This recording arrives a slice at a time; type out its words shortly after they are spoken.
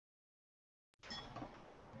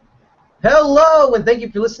Hello, and thank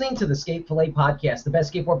you for listening to the Fillet podcast, the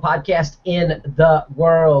best skateboard podcast in the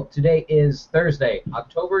world. Today is Thursday,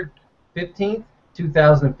 October 15th,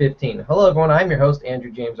 2015. Hello, everyone. I'm your host,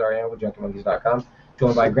 Andrew James Ariano with JunkieMonkeys.com,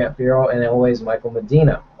 joined by Grant Fierro and always Michael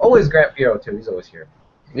Medina. Always Grant Fierro, too. He's always here.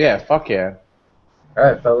 Yeah, fuck yeah. All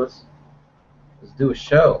right, fellas. Let's do a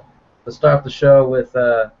show. Let's start off the show with,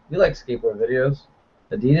 we like skateboard videos.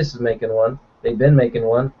 Adidas is making one. They've been making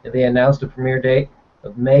one, and they announced a premiere date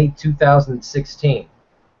of May 2016.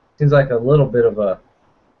 Seems like a little bit of a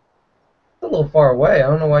little far away. I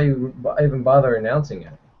don't know why you even bother announcing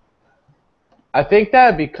it. I think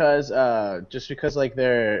that because just because like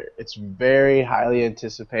it's very highly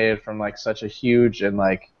anticipated from like such a huge and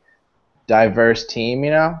like diverse team, you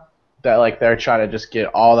know, that like they're trying to just get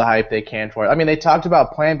all the hype they can for it. I mean, they talked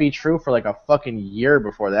about Plan B True for like a fucking year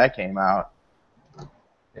before that came out.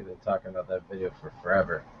 They've been talking about that video for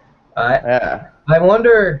forever. Yeah. I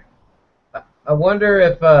wonder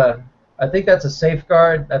if I think that's a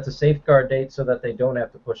safeguard. That's a safeguard date so that they don't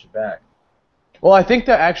have to push it back. Well, I think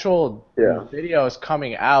the actual video is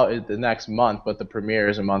coming out the next month, but the premiere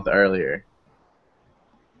is a month earlier.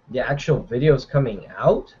 The actual video is coming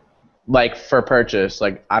out? Like for purchase,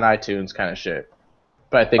 like on iTunes kind of shit.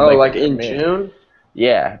 But I think like in June?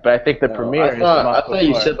 Yeah, but I think the premiere is the month I thought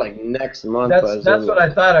you said like next month. That's what I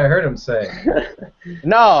thought I heard him say.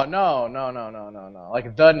 No.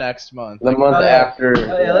 Like the next month. The month after.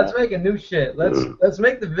 Oh, yeah, let's make a new shit. Let's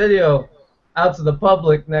make the video out to the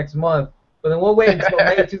public next month, but then we'll wait until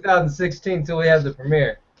May 2016 until we have the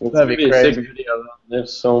premiere. That'd be crazy. A sick video.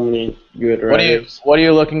 There's so many good writers. What are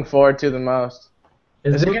you looking forward to the most?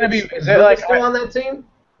 Is it gonna be? Is it Lucas still on that team?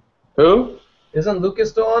 Who? Isn't Lucas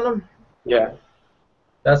still on them? Yeah.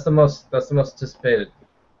 That's the most anticipated.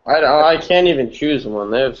 I can't even choose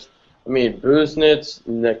one. Busnitz,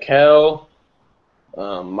 Nickel,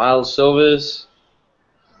 Miles Silvas.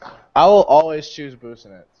 I will always choose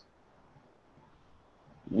Busnitz.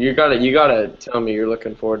 You gotta tell me you're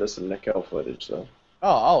looking forward to some Nickel footage though. Oh,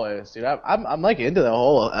 always, dude. I'm like into the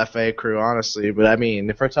whole FA crew, honestly. But I mean,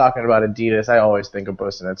 if we're talking about Adidas, I always think of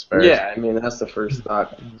Busnitz first. Yeah, I mean that's the first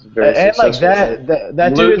thought. And like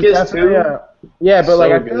that dude is definitely yeah, but so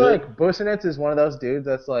like I feel like Busnitz is one of those dudes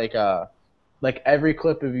that's like every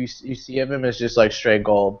clip of you see of him is just like straight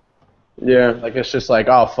gold. Yeah. Like it's just like,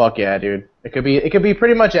 oh fuck yeah, dude. It could be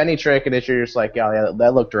pretty much any trick, and you're just like, yeah,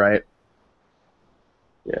 that looked right.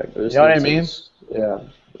 Yeah, you know what I mean? Yeah.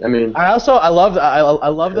 I mean, I love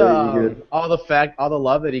all the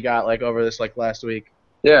love that he got like over this like last week.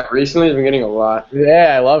 Yeah, recently he's been getting a lot.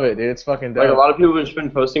 Yeah, I love it, dude. It's fucking dope. Like a lot of people have just been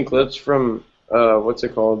posting clips from what's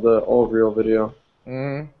it called, the old real video.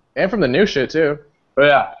 And from the new shit too. Oh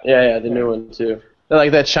yeah, the new one too. Like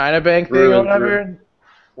that China Bank thing or whatever.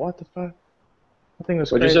 What the fuck? That thing was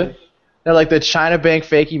crazy. What'd you say? They're like the China Bank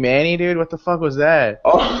fakey Manny, dude. What the fuck was that?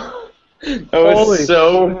 Oh. That was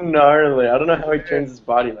so gnarly. I don't know how he turns his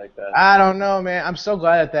body like that. I don't know, man. I'm so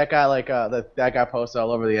glad that guy that got posted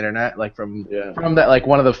all over the internet, like from that, like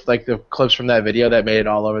one of the clips from that video that made it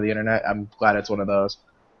all over the internet. I'm glad it's one of those.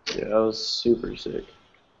 Yeah, that was super sick.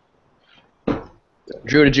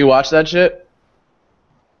 Drew, did you watch that shit?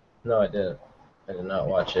 No, I didn't. I did not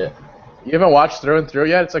watch it. You haven't watched Through and Through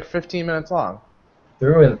yet? It's like 15 minutes long.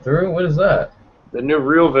 Through and Through? What is that? The new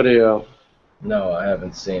real video. No, I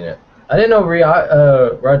haven't seen it. I didn't know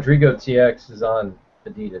Rodrigo TX is on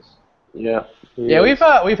Adidas. Yeah. Yeah,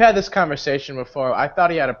 we've had this conversation before. I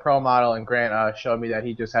thought he had a pro model, and Grant showed me that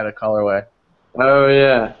he just had a colorway. Oh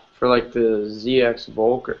yeah, for like the ZX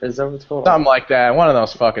Volk, is that what it's called? Something like that. One of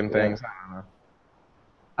those fucking things.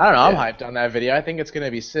 I don't know. I'm hyped on that video. I think it's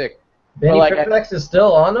gonna be sick. Benny Fairfax is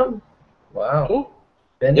still on him? Wow. Who?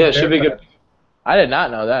 Benny it should be good. I did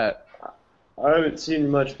not know that. I haven't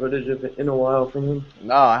seen much footage of it in a while from him.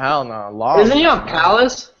 No, hell no. Long. Isn't he on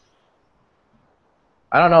Palace?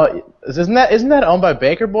 I don't know. Isn't that owned by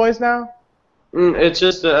Baker Boys now? That's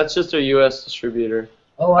just a U.S. distributor.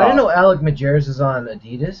 Oh, I didn't know Alec Majerus is on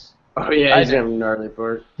Adidas. Oh yeah, he's a gnarly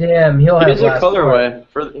part. Damn, he'll have last colorway.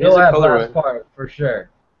 He'll have last part for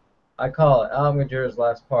sure. I call it Alec Majerus'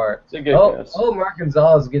 last part. It's a good guess. Oh, Mark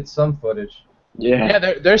Gonzalez gets some footage. Yeah.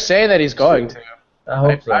 Yeah, they're saying that he's going to. I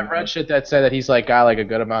hope so. I've read shit that said that he's like got like a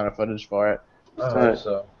good amount of footage for it. I hope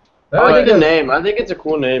so. I like the name. I think it's a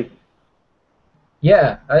cool name.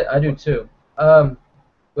 Yeah, I do too.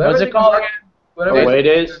 What's it called again? Away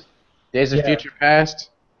Days? Days of Future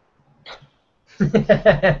Past? Every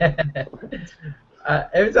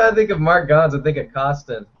time I think of Mark Gons, I think of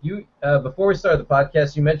Costin. You before we started the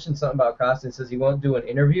podcast, you mentioned something about Costin. Says he won't do an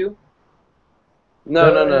interview.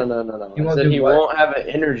 No. He said he won't have an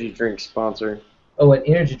energy drink sponsor. Oh, an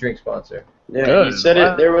energy drink sponsor. Yeah, Good. he said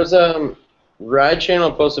Wow. it. There was Ride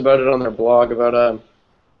Channel posted about it on their blog about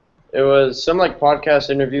it was some like podcast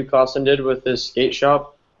interview Costin did with this skate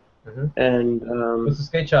shop, Mm-hmm. and What's the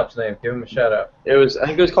skate shop's name? Give him a shout out. I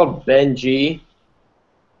think it was called Ben G.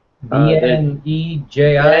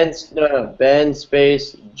 BNEJI. Ben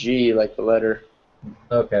space G, like the letter.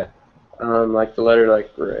 Okay. Like the letter,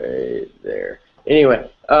 like right there. Anyway,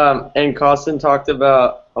 and Costin talked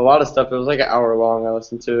about a lot of stuff. It was like an hour long. I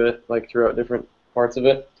listened to it like throughout different parts of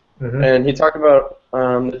it, Mm-hmm. and he talked about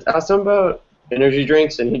asked him about energy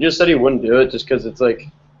drinks, and he just said he wouldn't do it just because it's like he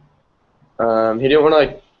didn't want to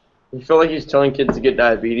like. He felt like he was telling kids to get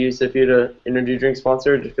diabetes if he had an energy drink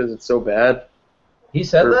sponsor just because it's so bad. He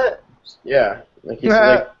said that? Yeah, like he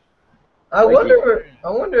said, like. I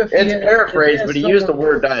wonder if It's he paraphrased, but he used the someone-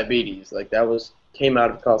 word diabetes. Like that came out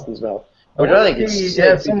of Costin's mouth, I which I wonder think if is he sick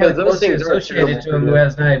has someone because those closely things are associated to him who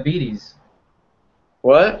has diabetes.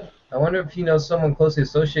 What? I wonder if he knows someone closely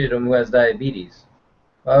associated to him who has diabetes.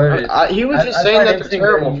 He was just I saying find that it they're interesting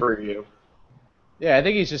terrible that for you. Yeah, I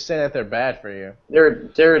think he's just saying that they're bad for you.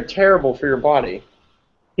 They're terrible for your body.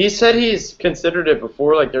 He said he's considered it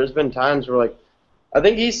before. Like there's been times where like I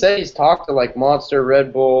think he said he's talked to like Monster,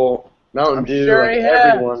 Red Bull, Mountain I'm Dew, sure like he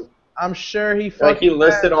has. everyone. I'm sure he fucking Like he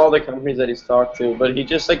listed has. all the companies that he's talked to, but he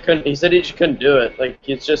just like couldn't. He said he just couldn't do it. Like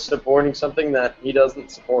he's just supporting something that he doesn't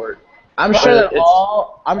support. I'm But sure that it's-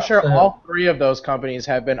 all three of those companies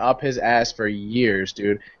have been up his ass for years,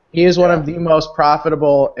 dude. He is one of the most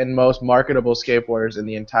profitable and most marketable skateboarders in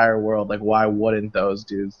the entire world. Like, why wouldn't those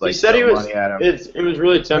dudes like He said he throw was. money at him? It was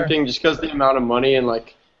really tempting just because the amount of money and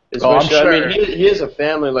like. Oh, I'm Especially, I mean, sure. he has a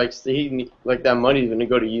family. Like like that money's gonna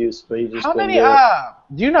go to use, but he just. How couldn't many? do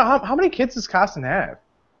it. Do you know how many kids does Costin have?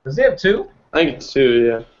 Does he have two? I think it's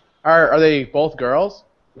two. Are they both girls?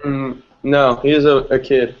 Yeah. No, he is a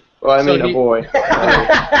kid. Well, I So mean he- a boy.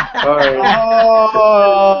 Sorry.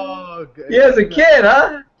 Oh, He has a kid,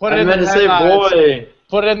 huh? Put it I in meant the to say headlines. boy.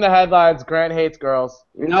 Put it in the headlines. Grant hates girls.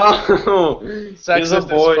 No. He's a Sexist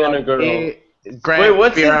boy as fuck. and a girl. Grant Wait,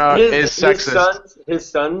 what's Bureau is sexist. his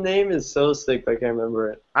son name is so sick, but I can't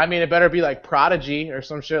remember it. I mean, it better be like Prodigy or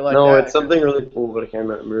some shit like No, that. it's something really cool, but I can't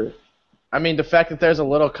remember it. I mean, the fact that there's a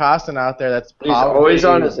little Costin out there that's He's probably always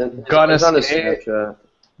on his gonna he's on his skate. Snapchat.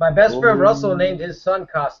 My best friend Russell named his son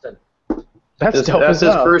Costin. That's dope That's as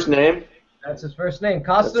his hell. first name. That's his first name,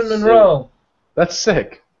 Costin That's Monroe. That's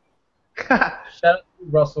sick. Shout out to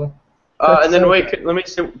Russell. And then so wait, let me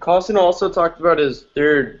see. Costin also talked about his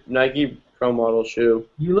third Nike Pro Model shoe.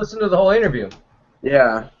 You listened to the whole interview.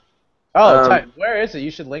 Yeah. Oh, tight. Where is it? You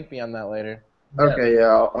should link me on that later. Okay, yeah,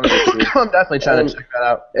 I'll get you. I'm definitely trying And- to check that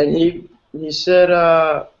out. And he said,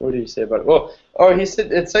 what did he say about it? Well, he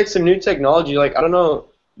said it's like some new technology. Like, I don't know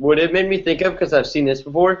what it made me think of because I've seen this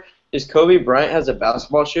before. Is Kobe Bryant has a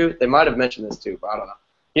basketball shoe. They might have mentioned this too, but I don't know.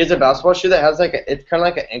 He has a basketball shoe that has it's kind of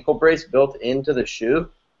like an ankle brace built into the shoe.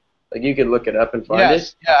 Like you could look it up and find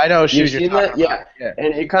Yes, it. yeah, I know what You've shoes you're seen talking that? about. Yeah.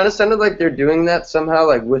 And it kind of sounded like they're doing that somehow,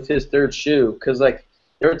 like with his third shoe, because like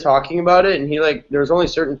they were talking about it, and he like there's only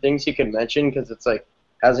certain things he could mention because it's like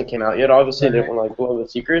hasn't came out yet. Obviously, they didn't want to like blow the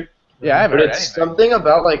secret. Yeah, I haven't But heard it's anything. something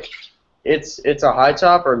about like it's a high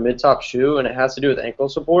top or a mid top shoe, and it has to do with ankle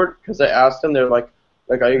support. Because I asked him, they're like,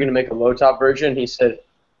 are you gonna make a low top version? He said,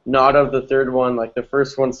 not of the third one. Like the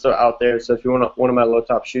first one's still out there. So if you want one of my low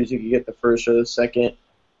top shoes, you can get the first or the second.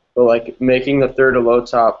 But like making the third a low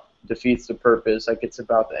top defeats the purpose. Like it's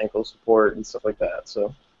about the ankle support and stuff like that.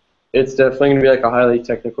 So it's definitely gonna be like a highly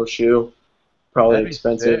technical shoe, probably That'd be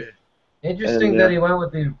expensive. sick. Interesting And, that he went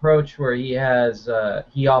with the approach where he has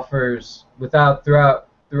he offers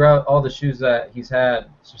throughout all the shoes that he's had,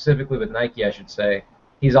 specifically with Nike, I should say,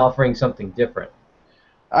 he's offering something different.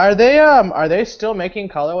 Are they still making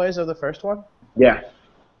colorways of the first one? Yeah.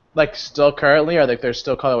 Like still currently, or like there's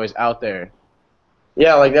still colorways out there?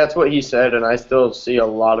 Yeah, like that's what he said, and I still see a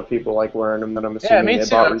lot of people like wearing them that I'm assuming Yeah, me they too.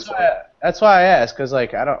 bought That's recently. that's why I asked, cause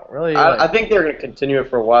like I don't really. I think they're gonna continue it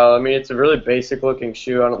for a while. I mean, it's a really basic looking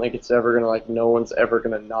shoe. I don't think it's ever gonna like no one's ever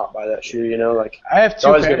gonna not buy that shoe. You know, like I have it's two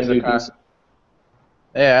always pairs gonna of do Cos. decent.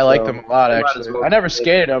 Yeah, I like So, them a lot you might as actually. well I never get it.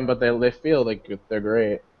 skated them, but they feel like they're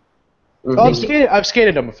great. Mhm. Oh, I've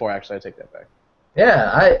skated them before. Actually, I take that back.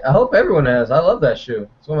 Yeah, I hope everyone has. I love that shoe.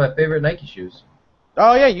 It's one of my favorite Nike shoes.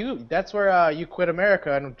 Oh yeah, that's where you quit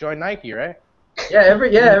America and joined Nike, right? Yeah,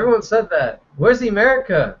 everyone said that. Where's the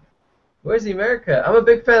America? Where's the America? I'm a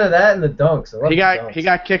big fan of that and the dunks. I love He the got dunks. he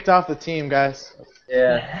got kicked off the team, guys.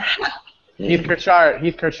 Yeah. Heath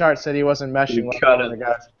Kirchart said he wasn't meshing well cut with it. the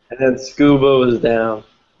guys. And then Scuba was down.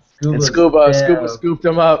 And Scuba's Scuba down. scooped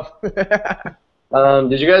him up.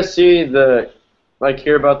 Did you guys see the like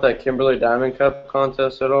hear about that Kimberly Diamond Cup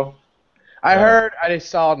contest at all? I heard. I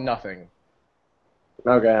saw nothing.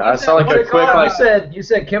 Okay, I saw like a quick You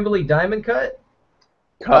said Kimberly Diamond Cut?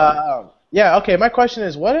 cup. Yeah. Okay. My question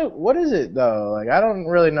is, what is it though? Like, I don't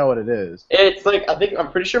really know what it is. It's like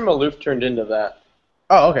I'm pretty sure Maloof turned into that.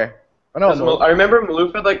 Oh, okay. I know. I remember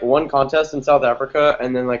Maloof had like one contest in South Africa,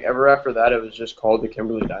 and then like ever after that, it was just called the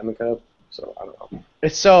Kimberly Diamond Cup. So I don't know.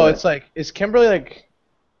 It's like, is Kimberly like?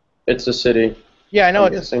 It's a city. Yeah, I know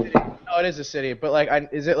I'm it's a guessing. city. No, it is a city, but like,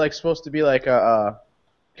 is it like supposed to be like a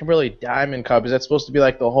Kimberly Diamond Cup? Is that supposed to be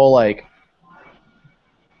like the whole like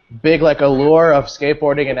big like allure of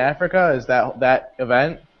skateboarding in Africa? Is that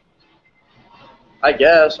event? I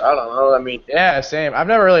guess. I don't know. I mean, Yeah, same. I've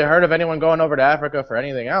never really heard of anyone going over to Africa for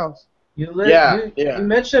anything else. You mentioned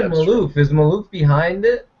that's Maloof. Is Maloof behind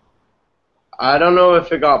it? I don't know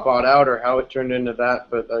if it got bought out or how it turned into that,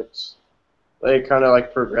 but that's they kind of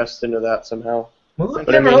like progressed into that somehow. Maloof But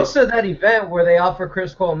I never mean- hosted that event where they offer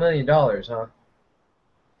Chris Cole $1 million, huh?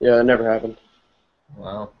 Yeah, it never happened.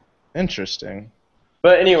 Wow. Interesting.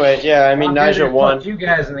 But anyway, yeah, I mean, I'll Nyjah won. fuck you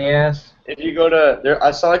guys in the ass. If you go to there,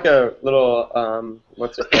 I saw like a little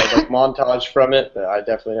what's it called, like montage from it, but I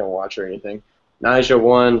definitely didn't watch or anything. Nyjah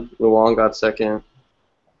won. Luong got second.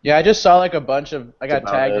 Yeah, I just saw like a bunch of. I got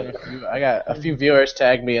That's tagged about in a few. I got a few viewers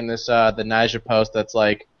tagged me in this the Nyjah post. That's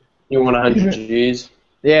like, He won 100 G's.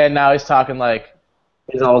 yeah. Now he's talking like,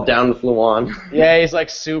 He's all down with Luong. yeah, he's like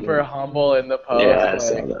super humble in the post. Yeah, I like,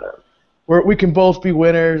 saw that. we can both be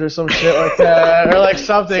winners or some shit like that, or like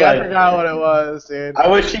something. It's like- I forgot what it was, dude. I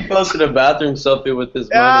wish he posted a bathroom selfie with his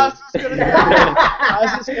Yeah, money. I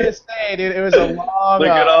was just gonna say, dude, it was a long. Look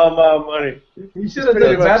at all my money. You should have pretty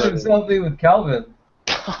done a much bathroom selfie with Kelvin.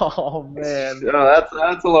 Oh man, No,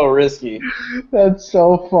 that's a little risky. that's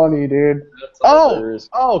so funny, dude. That's a little risky.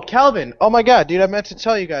 Oh, Kelvin. Oh my God, dude, I meant to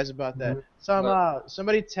tell you guys about that.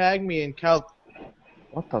 Somebody tagged me in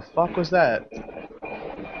What the fuck was that?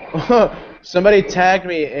 Somebody tagged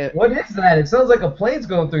me in. What is that? It sounds like a plane's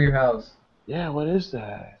going through your house. Yeah, what is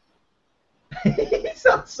that? He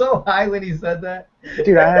sounds so high when he said that.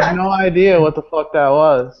 Dude, I have no idea what the fuck that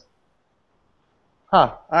was.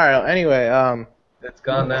 Huh. All right. Anyway, It's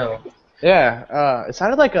gone now. yeah. It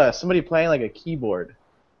sounded like somebody playing like a keyboard.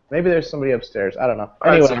 Maybe there's somebody upstairs. I don't know.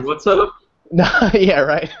 All right, Anyway. so what's up? No, yeah,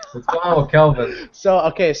 right. What's going on with Kelvin?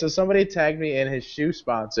 So somebody tagged me in his shoe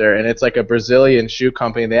sponsor, and it's like a Brazilian shoe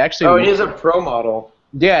company. They actually. Oh, he's a pro model.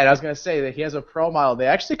 Yeah, and I was gonna say that he has a pro model. They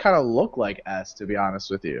actually kind of look like S, to be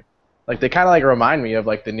honest with you. Like they kind of like remind me of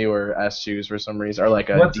like the newer S shoes for some reason, or like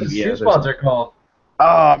a What's his DBS shoe or sponsor called?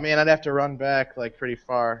 Oh man, I'd have to run back like pretty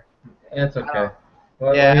far. It's okay.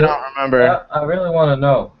 Yeah, I don't remember. I really want to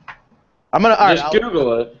know. I'm gonna. All right, Just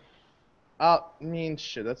Google it. I mean,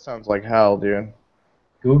 shit, that sounds like hell, dude.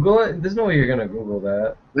 Google it? There's no way you're going to Google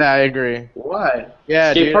that. Yeah, I agree. Why? Yeah,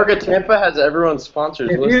 Skate dude. Park at Tampa has everyone's sponsors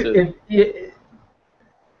listed.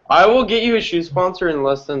 I will get you a shoe sponsor in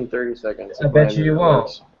less than 30 seconds. I bet you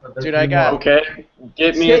won't. Dude, I got- Okay,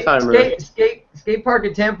 get me a timer. Skate Park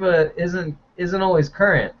at Tampa isn't always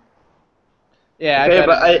current. Yeah, Okay, I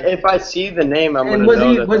but bet if I see the name, I'm And gonna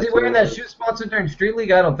know that. was he that's wearing who it that is. shoe sponsor during Street League?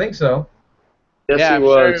 I don't think so. Yes, yeah, he I'm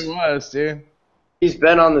was. sure he was, dude. He's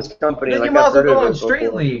been on this company. Then Like you might I've as well heard go of on it Street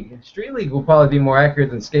before. League. Street League will probably be more accurate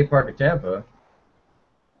than Skate Park at Tampa.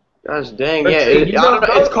 Gosh dang, But yeah. see, I you don't know,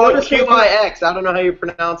 know, it's go called to Skate QIX. I don't know how you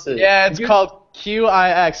pronounce it. Yeah, it's You- called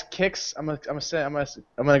QIX Kicks. I'm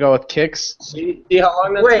gonna go with Kicks. See how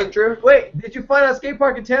long that's been true? Wait, did you find out Skate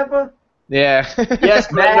Park at Tampa? Yeah. Yes,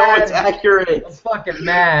 but I know it's Man. accurate. I'm fucking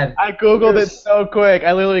mad. I googled it so quick.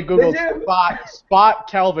 I literally googled Did you? spot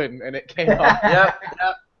Kelvin, and it came up. Yep.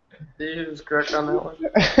 He was correct on that one.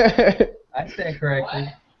 I stand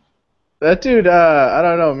corrected. That dude, I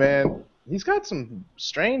don't know, man. He's got some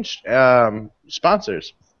strange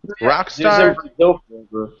sponsors. He's in Rockstar, Brazil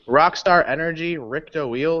forever. Rockstar Energy, Ricta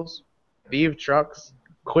Wheels, Beeve Trucks,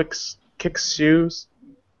 Kicks Shoes,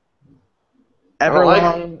 don't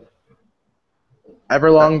like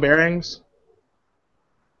Everlong Bearings.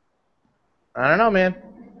 I don't know, man.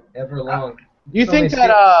 Ever long. You So think many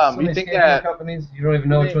that so many you think skateboard that companies, you don't even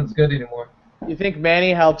know which one's good anymore. you think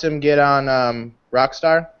Manny helped him get on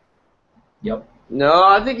Rockstar? Yep. No,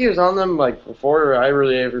 I think he was on them like before I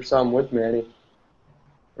really ever saw him with Manny.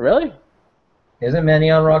 Really? Isn't Manny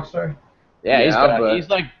on Rockstar? Yeah, Yeah,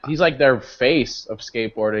 he's like their face of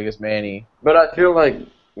skateboarding is Manny. But I feel like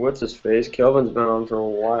what's his face? Kelvin's been on for a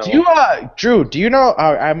while. Do you, Drew? Do you know?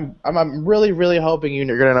 I'm really hoping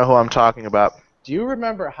you're gonna know who I'm talking about. Do you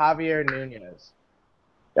remember Javier Nunez?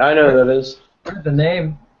 Yeah, I know who that is. Heard the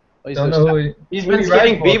name. Well, Don't know who he, He's who been he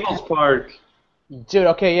skating rides for. Beebles Park. Dude,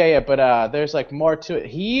 okay, yeah, but there's like more to it.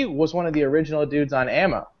 He was one of the original dudes on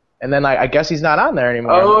Ammo, and then like I guess he's not on there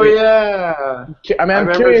anymore. Oh yeah. I mean, I I'm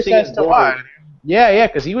remember curious seeing as his to board. why. Yeah,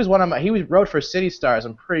 because he was one of my. He was wrote for City Stars.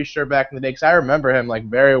 I'm pretty sure back in the day, because I remember him like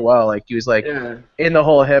very well. Like he was like Yeah. in the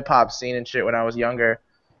whole hip hop scene and shit when I was younger.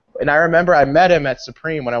 And I remember I met him at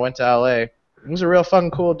Supreme when I went to LA. He was a real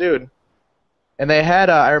fucking cool dude. And they had,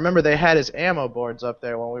 I remember they had his ammo boards up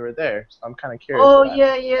there when we were there. So I'm kind of curious. Oh about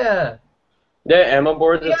yeah, yeah. Yeah, ammo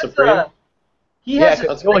boards He at has, Supreme. he Yeah, has.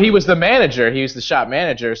 'cause- well, he was the manager. He was the shop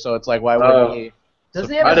manager. So it's like, why wouldn't he? Does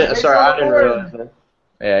he have I his didn't. face Sorry, on I the didn't board? realize that.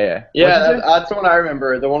 Yeah, yeah. Yeah, What'd you say? that's the one I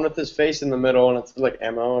remember. The one with his face in the middle and it's like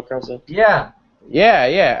ammo across it. Yeah. Yeah,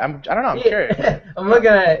 yeah. I don't know. I'm curious. I'm looking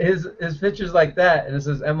at his pictures like that, and it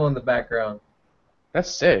says Emma in the background. That's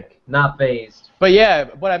sick. Not phased. But yeah,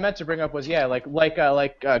 what I meant to bring up was like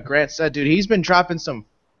Grant said, dude, he's been dropping some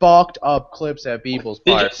fucked up clips at Beeble's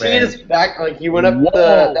Did Park, you see man. his back? Like he went up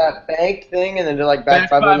Whoa. that bank thing and then did like back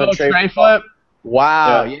five on the 5-0 tray. flip.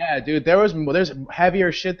 Wow, Yeah. yeah, dude, there's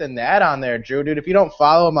heavier shit than that on there, Drew. Dude, if you don't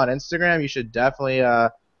follow him on Instagram, you should definitely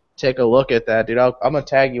take a look at that, dude. I'm gonna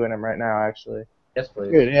tag you in him right now, actually. Yes,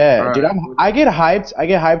 please. Dude, yeah, All dude, right. I get hyped. I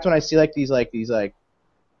get hyped when I see like these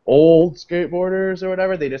old skateboarders or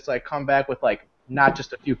whatever. They just like come back with like not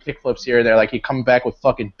just a few kickflips here or there. Like he come back with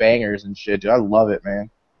fucking bangers and shit, dude. I love it, man.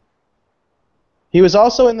 He was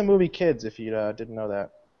also in the movie Kids, if you didn't know that.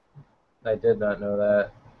 I did not know that.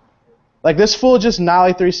 Like this fool just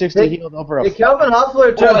nollie 360 Did- healed over a. Did Kelvin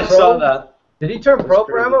Hoefler Oh, turn I pro? saw that. Did he turn That's pro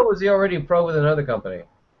for crazy. Emma, or was he already pro with another company?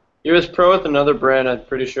 He was pro with another brand, I'm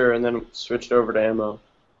pretty sure, and then switched over to ammo.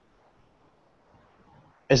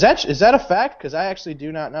 Is that a fact? Because I actually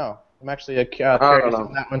do not know. I'm actually I don't curious know.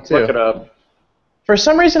 on that one too. Look it up. For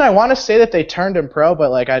some reason, I want to say that they turned him pro,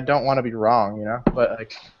 but like I don't want to be wrong, you know. But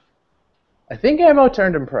like, I think Ammo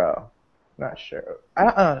turned him pro. Not sure.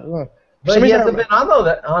 For But some he reason, hasn't been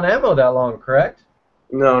on Ammo that long, correct?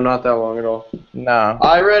 No, not that long at all. No.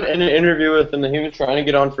 I read in an interview with him that he was trying to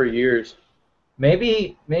get on for years.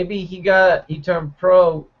 Maybe he turned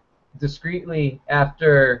pro discreetly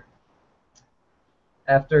after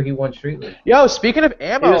he won Street League. Yo, speaking of He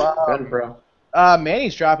Ammo, was been pro.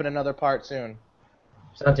 Manny's dropping another part soon.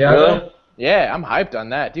 Santiago. Really? Yeah, I'm hyped on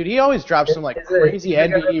that, dude. He always drops some like Is it- crazy is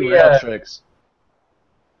it gonna NBE be, rail tricks.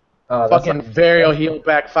 Oh, that's Fucking like- varial healed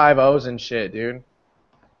back 5-0s and shit, dude.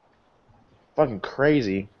 Fucking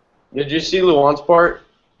crazy. Did you see Luan's part?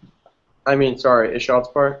 I mean, sorry, Ishad's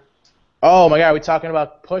part? Oh my god, we talking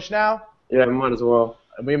about push now? Yeah, we might as well.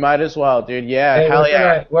 We might as well, dude. Yeah, Hey, hell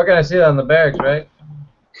yeah. We're gonna see that on the barracks, right?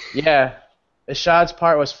 Yeah. Ishad's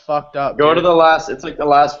part was fucked up. Go dude. to the last, it's like the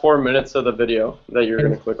last 4 minutes of the video that you're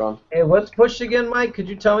going to click on. Hey, what's push again, Mike? Could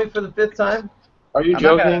you tell me for the 5th time? Are you I'm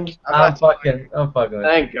not joking? I'm not- I'm fucking with you.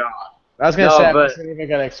 Thank God. I was gonna No, say, I but wasn't even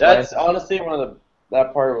gonna explain. That's honestly one of the,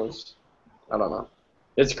 that part was, I don't know.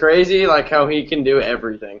 It's crazy like how he can do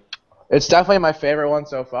everything. It's definitely my favorite one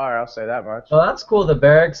so far. I'll say that much. Well, that's cool. The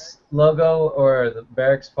barracks logo or the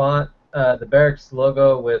barracks font, the barracks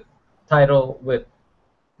logo with title with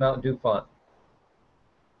Mountain Dew font.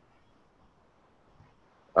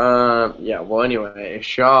 Yeah, well anyway,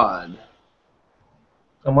 Ishad.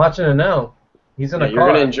 I'm watching it now. He's in Yeah, a you're car.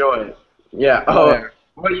 going to enjoy it. Yeah,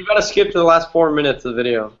 well, you got to skip to the last 4 minutes of the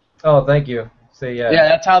video. Oh, thank you. So yeah. Yeah,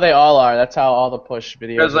 that's how they all are. That's how all the push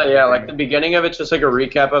videos. Because, are. yeah, like the beginning of it's just like a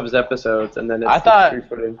recap of his episodes, and then it's I thought- free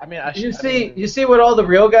footage. I mean, I You should, I mean, see what all the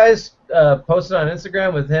real guys posted on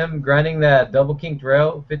Instagram with him grinding that double kinked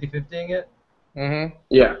rail, 50-50ing it? Mhm.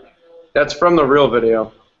 Yeah, that's from the real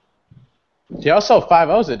video. He also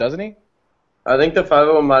 5-0s it, doesn't he? I think the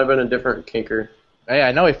 5-0 might have been a different kinker. Hey,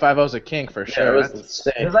 I know he 5-0s a kink for Yeah, sure. it was That's-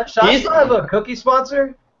 insane. Does that shot He's- still have a cookie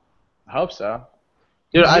sponsor? I hope so.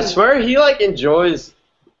 Dude, I swear he like enjoys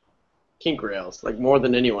kink rails like more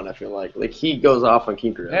than anyone. I feel like he goes off on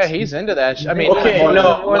kink rails. Yeah, he's into that. I mean, Okay, more no,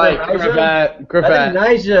 than- more like, than Nigel? Gravet, I Gravet.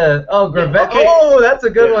 think Nija. Oh, Gravet. okay. Oh, that's a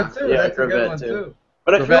good Yeah, one too. yeah, That's a good Gravet one too. too.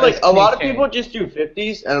 But I feel Gravet like is a lot of king. people just do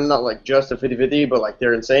 50s, and I'm not like just a 50-50, but like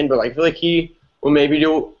they're insane. But like I feel like he will maybe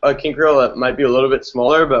do a kink rail that might be a little bit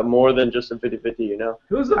smaller, but more than just a 50-50. You know?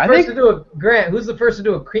 Who's the I first think- to do a Grant? Who's the first to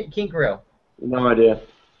do a kink rail? No idea.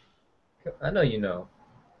 I know you know.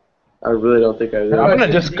 I really don't think I do. How I'm about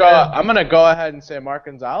gonna just you, go. Dan? I'm gonna go ahead and say Mark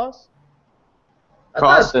Gonzalez.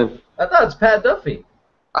 Costin. I thought it's Pat Duffy.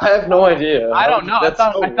 I have no idea. I don't know. That's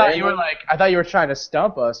I so thought you were random. like. I thought you were trying to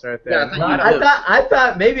stump us right there. Yeah, I think No, you did. I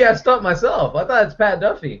thought maybe I stumped myself. I thought it's Pat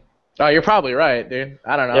Duffy. Oh, you're probably right, dude.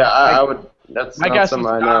 I don't know. Yeah, I would That's My not guess something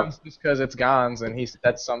was I know. Gons just because it's Gons, and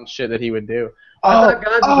that's some shit that he would do. I thought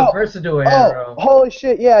Gons was the first to do a hand roll. Holy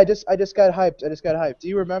shit! Yeah, I just got hyped. Do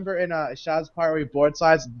you remember in Shad's part where he board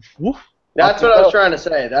slides? Woof, That's what I was trying to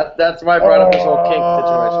say. That's why I brought up this whole kink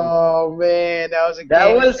situation. Oh man, that was a That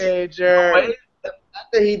game was changer. the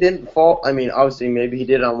fact that he didn't fall. I mean, obviously, maybe he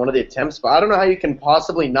did it on one of the attempts, but I don't know how you can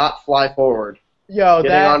possibly not fly forward. Yo,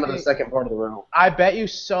 getting onto the second part of the rail. I bet you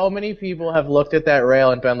so many people have looked at that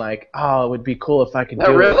rail and been like, "Oh, it would be cool if I could do it."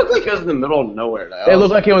 That rail looked like it was in the middle of nowhere. It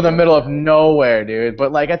looked like it was in the middle of nowhere, dude.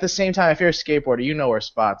 But like at the same time, if you're a skateboarder, you know where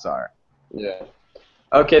spots are. Yeah.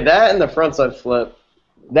 Okay, that and the frontside flip.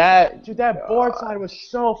 That board slide was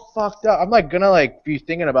so fucked up. I'm like gonna be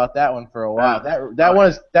thinking about that one for a while.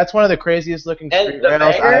 That's one of the craziest looking street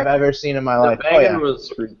rails I've ever seen in my life. The banging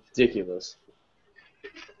was ridiculous.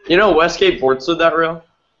 You know West Skateboards did that rail?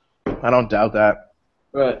 I don't doubt that.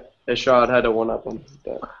 But Ishad had to one-up him.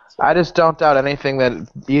 I just don't doubt anything that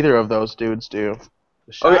either of those dudes do.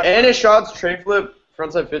 Okay, and Ishad's tray flip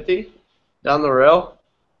frontside 50 down the rail.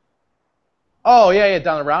 Oh yeah,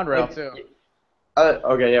 down the round rail too.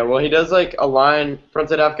 Okay, yeah. Well, he does like a line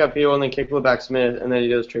frontside half cut peel and then kickflip back Smith, and then he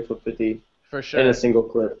does tray flip 50 for sure in a single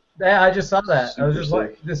clip. Yeah, I just saw that. I was just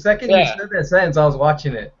like, the second you said that sentence, I was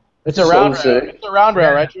watching it. It's a round rail. It's a round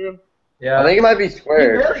rail, right, Drew? Yeah. I think it might be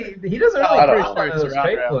square. He doesn't really pop onto those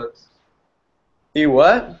tray flips. He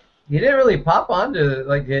what? He didn't really pop onto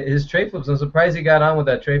his tray flips. I'm surprised he got on with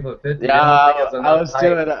that tray flip 50. Yeah,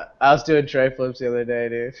 I was doing tray flips the other day,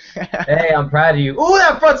 dude. Hey, I'm proud of you. Ooh,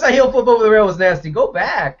 that frontside heel flip over the rail was nasty. Go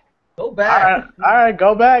back. Go back. All right,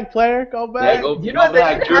 go back, player. Go back. Yeah, you know what? They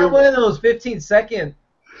have one of those 15-second,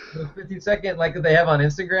 like that they have on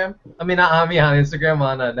Instagram. I mean, not on me, on Instagram,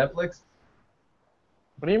 on Netflix.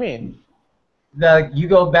 What do you mean? You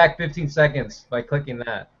go back 15 seconds by clicking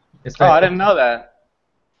that. I didn't know that.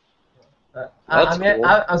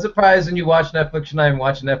 I'm surprised when you watch Netflix. You're not even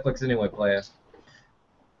watching Netflix anyway, player.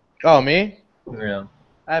 Oh, me? Yeah.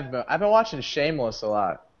 I've been watching Shameless a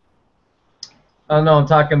lot. Oh no, I'm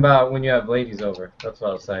talking about when you have ladies over. That's what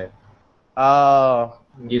I was saying. Oh.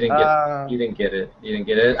 You didn't get it. You didn't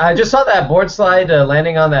get it. I just saw that board slide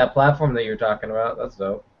landing on that platform that you were talking about. That's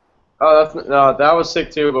dope. Oh, that was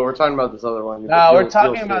sick too. But we're talking about this other one. No, we're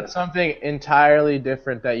talking about something entirely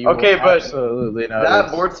different that you. Okay, but absolutely know.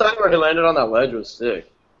 That board slide where he landed on that ledge was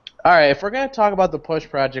sick. All right, if we're gonna talk about the push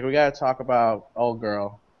project, we gotta talk about old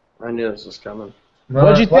girl. I knew this was coming.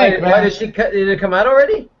 What'd you think? Why did she cut? Did it come out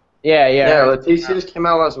already? Yeah. Yeah, Leticia just came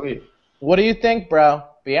out last week. What do you think, bro?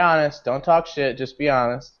 Be honest. Don't talk shit. Just be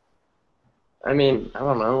honest. I mean, I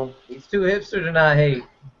don't know. He's too hipster to not hate.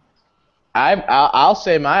 I'll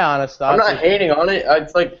say my honest thoughts. I'm not hating on it.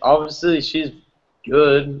 It's like obviously she's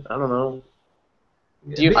good. I don't know.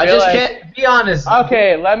 Do you? I just can't be honest.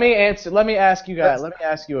 Okay, let me ask you guys. Let me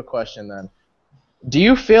ask you a question then. Do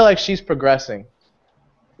you feel like she's progressing?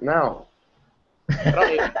 No.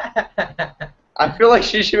 I feel like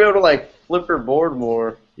she should be able to flip her board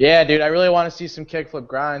more. Yeah, dude. I really want to see some kickflip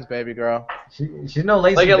grinds, baby girl. She's no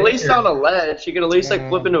lazy. Like at least on a ledge, she could at least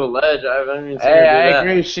flip into a ledge. I haven't even seen her do I that.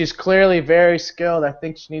 agree. She's clearly very skilled. I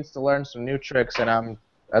think she needs to learn some new tricks, and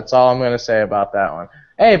that's all I'm gonna say about that one.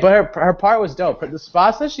 Hey, but her part was dope. The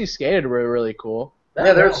spots that she skated were really cool.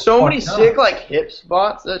 Yeah, there's so many sick hip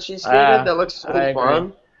spots that she skated that looks so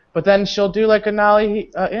fun. But then she'll do like a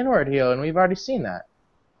nollie inward heel, and we've already seen that.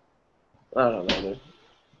 I don't know, dude.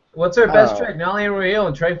 What's her best trick? Nollie inward heel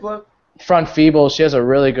and tray flip? Front feeble. She has a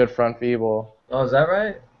really good front feeble. Oh, is that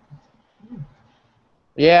right?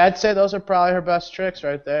 Yeah, I'd say those are probably her best tricks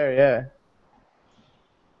right there. Yeah.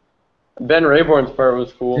 Ben Rayborn's part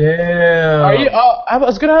was cool. Damn. Are you?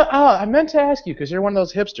 I meant to ask you because you're one of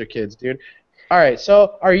those hipster kids, dude. All right,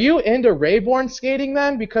 so are you into Rayborn skating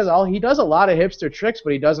then? Because he does a lot of hipster tricks,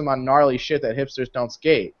 but he does them on gnarly shit that hipsters don't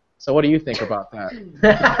skate. So what do you think about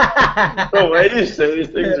that? The way you say these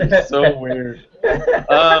things are so weird.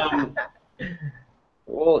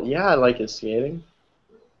 Well, yeah, I like his skating.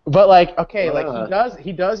 But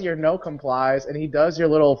he does your no complies, and he does your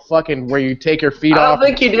little fucking where you take your feet off. I don't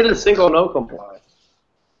think he did a single no comply.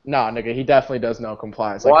 No, nigga, he definitely does no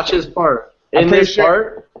complies. Watch his part. In this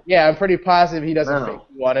part? Yeah, I'm pretty positive he doesn't fake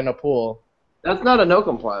one in a pool. That's not a no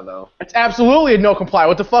comply though. It's absolutely a no comply.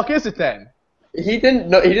 What the fuck is it then? He didn't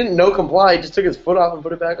no comply. He just took his foot off and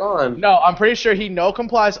put it back on. No, I'm pretty sure he no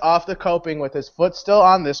complies off the coping with his foot still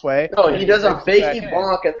on this way. No, he does a fakey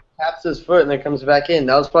bonk and taps his foot and then comes back in.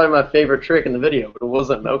 That was probably my favorite trick in the video, but it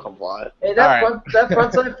wasn't no comply. Hey, that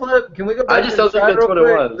frontside flip. Can we go back? I just don't think that's what it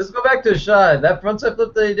was. Let's go back to a shot. That frontside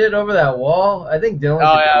flip that he did over that wall. I think Dylan.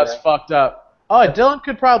 Oh yeah, it was fucked up. Oh, Dylan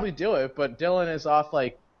could probably do it, but Dylan is off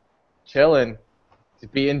Chilling.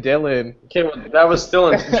 Beating Dylan. Okay, well, that was still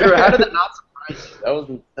Drew, how did it not surprise you? That was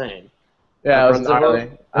insane. Yeah, it was Friends of gnarly.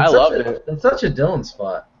 him? I loved it. It's such a Dylan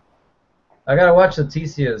spot. I gotta watch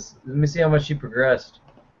Leticia's. Let me see how much she progressed.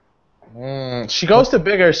 She goes to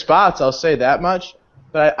bigger spots, I'll say that much.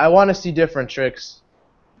 But I want to see different tricks.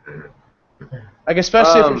 Like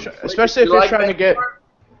especially if you're trying to get. Part?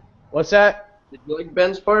 What's that? Did you like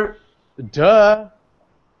Ben's part? Duh.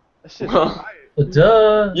 That shit's Well,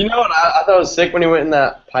 Duh. you know what I thought was sick when he went in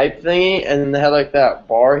that pipe thingy and then they had like that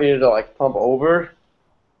bar he had to like pump over.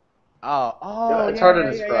 Oh, It's hard to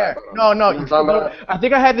describe. No, You know what I'm talking about? I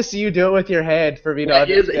think I had to see you do it with your head for me to Yeah,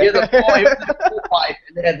 he had understand. the full pipe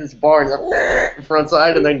and they had this bar and the front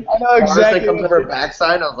side and then I know exactly that comes what over you-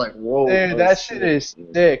 backside. I was like, whoa. Dude, that shit is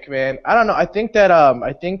sick, man. I don't know. I think that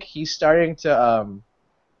I think he's starting to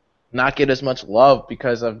not get as much love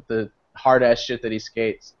because of the hard ass shit that he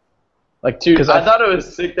skates. Like, Dude, because I thought it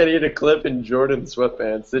was sick that he had a clip in Jordan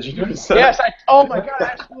sweatpants. Did you notice that? Yes, oh my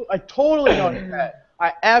god, I totally noticed that.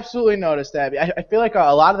 I absolutely noticed that. I feel like a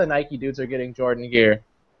lot of the Nike dudes are getting Jordan gear.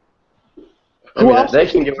 I mean, they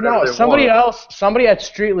can get whatever they somebody want. else, somebody at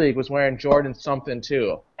Street League was wearing Jordan something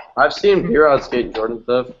too. I've seen P-Rod skate Jordan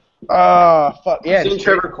stuff. Oh, fuck. Yeah, I've seen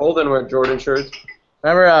Trevor Colden wear Jordan shirts.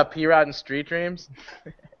 remember P-Rod and Street Dreams?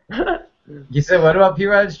 You said what about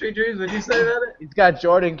P-Rod Street Dreams? Would you say that? He's got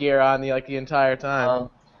Jordan gear on the entire time.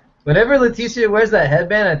 Whenever Leticia wears that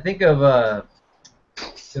headband, I think of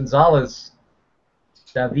Gonzalez.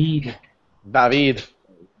 David.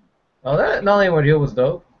 Oh, that not only what he was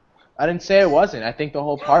dope. I didn't say it wasn't. I think the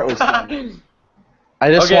whole part was done.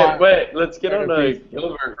 I just Okay, want. wait, let's get on to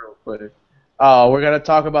Gilbert real quick. Oh, we're gonna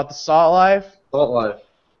talk about the Salt Life. Salt Life.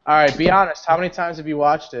 All right, be honest. How many times have you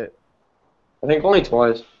watched it? I think only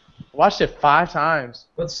twice. Watched it 5 times.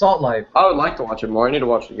 What's Salt Life? I would like to watch it more. I need to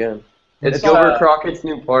watch it again. It's It's, Gilbert Crockett's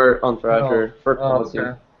new part on Thrasher for Quality.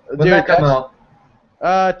 Okay. When Dude, that come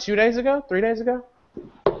out? 2 days ago, 3 days ago.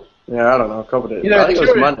 Yeah, I don't know, a couple days. Either I think it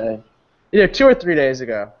was two- Monday. Either 2 or 3 days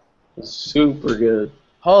ago. It's super good.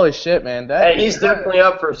 Holy shit, man! Hey, he's definitely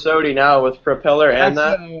up for Sodi now with Propeller and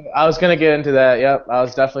that. I was gonna get into that. Yep, I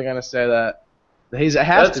was definitely gonna say that. There's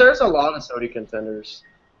a lot of Sodi contenders.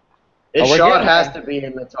 His we're shot getting has there. to be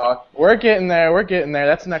in the talk. We're getting there. We're getting there.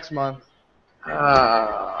 That's next month. Oh,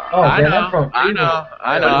 I damn, know. I'm from I know.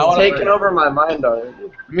 I know. I It's wanna- taking over my mind already.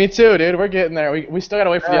 Me too, dude. We're getting there. We still gotta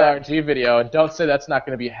wait for the Alright. RNG video, and don't say that's not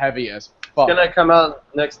gonna be heavy as fuck. It's gonna come out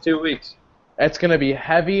next 2 weeks. It's gonna be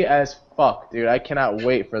heavy as fuck, dude. I cannot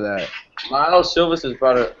wait for that. Miles Silvas has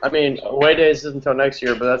brought it. I mean, away days isn't until next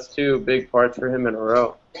year, but that's 2 big parts for him in a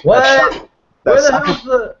row. What? Where the soccer-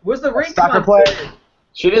 hell's where's the rink soccer on? player.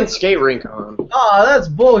 She didn't skate rink on. Oh, that's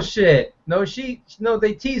bullshit. No,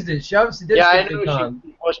 they teased it. She obviously did. Yeah, I skate know. rink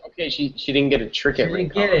on. She didn't get a trick She at didn't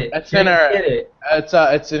rink get on. it. That's She in didn't her- get it.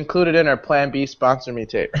 It's included in our Plan B sponsor me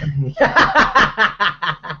tape.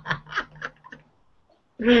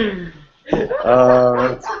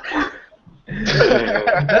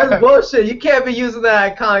 That's bullshit. You can't be using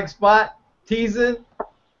that iconic spot. Teasing.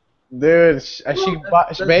 Dude,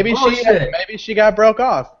 That's maybe bullshit. she got broke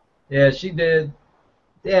off. Yeah, she did.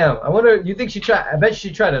 Damn. I wonder. You think she tried? I bet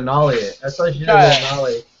she tried to nollie it. I thought she did a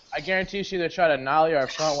nollie I guarantee she either tried a nollie or a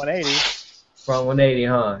front 180. from 180,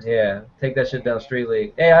 huh? Yeah. Take that shit down Street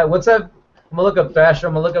League. Hey, what's up? I'm gonna look up Thrasher.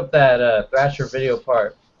 I'm gonna look up that Thrasher video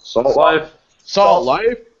part. Salt Life. Salt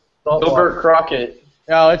Life? Salt Gilbert water. Crockett.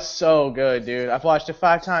 Oh, it's so good, dude. I've watched it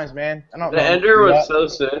 5 times, man. I don't The know. ender was so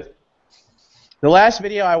sick. The last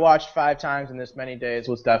video I watched 5 times in this many days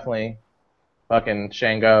was definitely fucking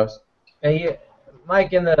Shango's. Hey,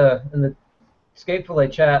 Mike, in the Skate Fillet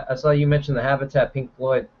chat, I saw you mention the Habitat Pink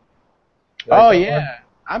Floyd. You like Oh that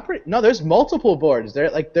yeah. No, there's multiple boards.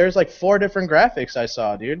 There's like 4 different graphics I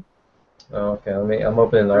saw, dude. one? Oh, okay. I'm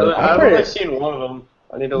opening the Really, article. I've pretty- only seen one of them.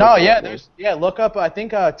 I need to No, look yeah, at it. look up. I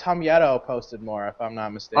think Tom Yetto posted more, if I'm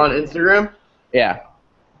not mistaken. On Instagram. Yeah.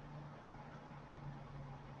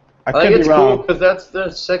 I could think be it's cool wrong. because that's the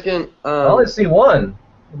second. I only see one.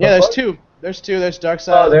 Yeah, there's What? 2. There's 2. There's Dark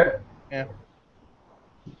Side. Oh, there. Yeah.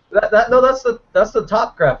 No, that's the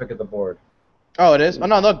top graphic of the board. Oh, it is. Oh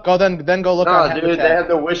no, look. Go look No, on dude, Habitat. they have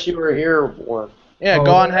the "Wish You Were Here" one. Yeah, Oh,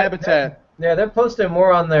 go on that- Habitat. Yeah, they're posting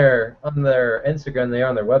more on their Instagram than they are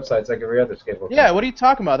on their websites, like every other skateboard. Yeah, what are you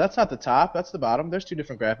talking about? That's not the top. That's the bottom. There's 2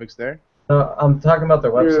 different graphics there. No, I'm talking about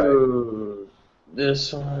their website. Dude,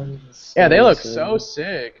 this one. Yeah, they look so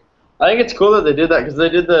sick. I think it's cool that they did that because they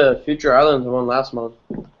did the Future Islands one last month.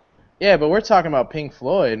 Yeah, but we're talking about Pink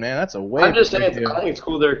Floyd, man. That's a way. I'm just big saying, deal. I think it's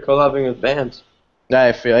cool they're collabing with bands. Yeah,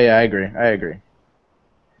 I agree.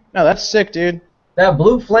 No, that's sick, dude. That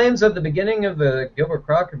blue flames at the beginning of the Gilbert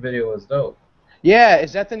Crocker video was dope. Yeah,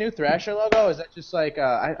 is that the new Thrasher logo? Is that just like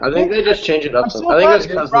I think they just changed it up. I'm so I think glad it's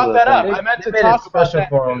you because of brought the that up. thing. I meant to They made talk it about special that.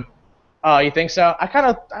 for him. Oh, you think so? I kind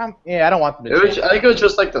of, yeah, I don't want them to It change. was, I think it was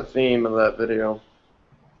just like the theme of that video.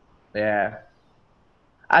 Yeah,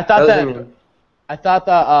 I thought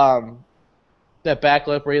that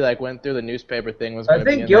backlip where he like went through the newspaper thing was. I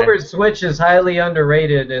think Gilbert Switch is highly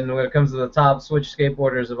underrated when it comes to the top Switch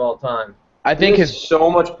skateboarders of all time. I think his so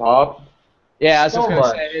much pop. Yeah, I was just So gonna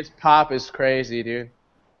much. say his pop is crazy, dude.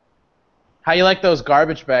 How you like those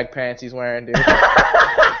garbage bag pants he's wearing, dude?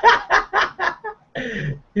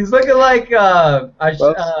 He's looking like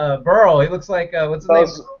Burl. He looks like what's his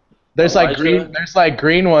name? There's Elijah? like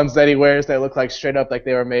green ones that he wears that look like straight up like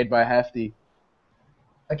they were made by Hefty.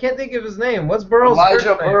 I can't think of his name. What's Burl's Elijah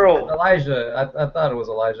first name? Burl. Elijah. I thought it was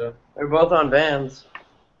Elijah. They're both on Vans.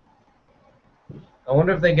 I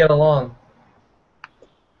wonder if they get along.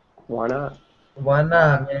 Why not? Why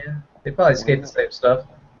not, man? They probably skate the same stuff.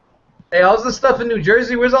 Hey, how's this stuff in New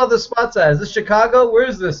Jersey? Where's all this spots at? Is this Chicago?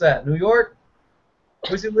 Where's this at? New York?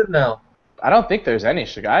 Where's he live now? I don't think there's any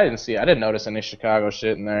Chicago. I didn't notice any Chicago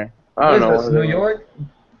shit in there. I don't Where know. is this, New York?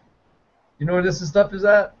 You know where this stuff is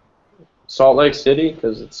at? Salt Lake City,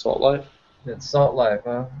 because it's Salt Lake. It's Salt Lake,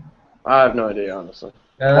 huh? I have no idea, honestly.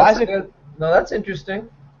 No, Why that's is it- good. No, that's interesting.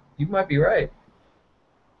 You might be right.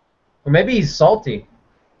 Or maybe he's salty.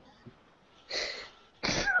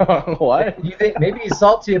 What? You think maybe he's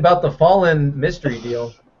salty about the Fallen mystery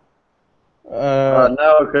deal?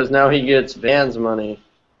 No, because now he gets Vans money.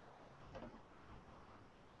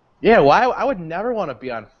 Yeah, why? I would never want to be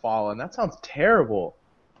on Fallen. That sounds terrible.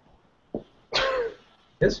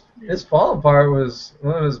 His Fallen part was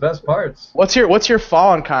one of his best parts. What's your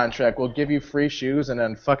Fallen contract? We'll give you free shoes and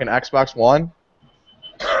then fucking Xbox One.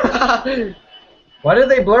 Why did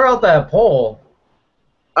they blur out that pole?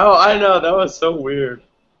 Oh, I know. That was so weird.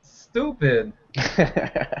 Stupid.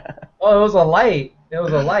 Oh, it was a light. It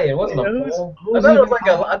was a light. It wasn't a pole. I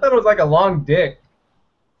thought it was like a long dick.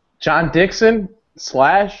 John Dixon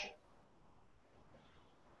Slash.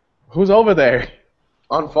 Who's over there?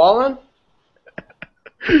 On Fallen?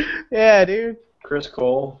 Yeah, dude. Chris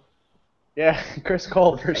Cole. Yeah, Chris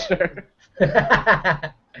Cole for sure.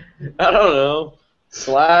 I don't know.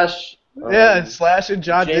 Slash. Yeah, Slash and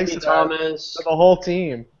John Jamie Dixon. Thomas. The whole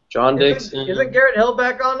team. John Dixon. Isn't Garrett Hill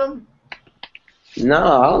back on him?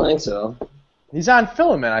 No, I don't think so. He's on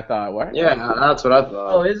Filament, I thought. What? Yeah, that's what I Oh,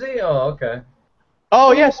 thought. is he? Oh, okay.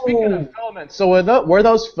 Oh yeah. Speaking of filaments, so were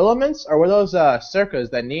those filaments or were those circas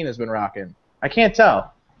that Nina's been rocking? I can't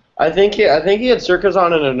tell. I think he had Circus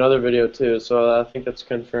on in another video too, so I think that's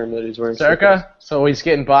confirmed that he's wearing Circa. So he's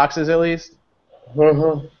getting boxes at least.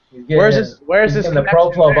 Uh-huh. Where's his in the Pro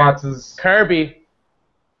connection Flow there? boxes? Kirby.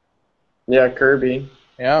 Yeah, Kirby.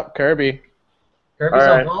 Yep, Kirby. Kirby's All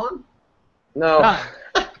on right. Fallen? No.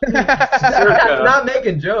 I'm not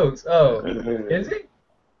making jokes. Oh, is he?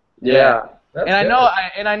 Yeah. That's And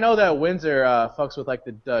good. I know that Windsor fucks with like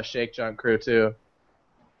the Shake Junk crew too.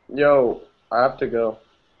 Yo, I have to go.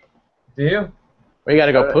 Do you? We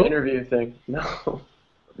gotta go poop. Interview thing. No.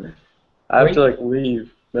 I have to like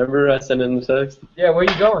leave. Remember I sent in the text? Yeah, where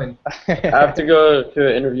you going? I have to go to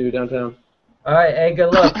an interview downtown. All right, hey,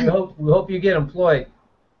 good luck. We hope you get employed.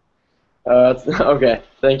 Okay,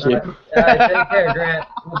 thank you. All right, take care, Grant.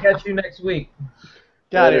 We'll catch you next week.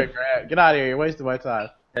 Get out of here, Grant. Get out of here. You're wasting my time.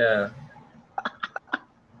 Yeah.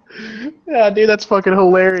 Yeah, dude, that's fucking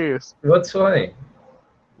hilarious. What's funny?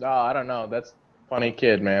 No, I don't know. That's funny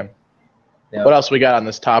kid, man. Yeah. What else we got on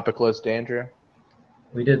this topic list, Andrew?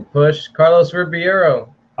 We did push Carlos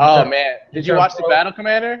Ribeiro. Oh man, did you watch the Battle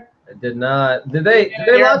Commander? I did not. Did they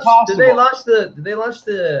You're launch impossible.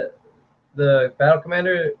 the Battle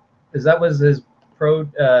Commander? Is that was his pro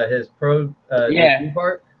Yeah. debut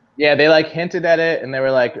part? Yeah, they like hinted at it, and they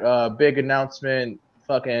were like, big announcement,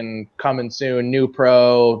 fucking coming soon, new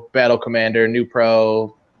pro, Battle Commander, new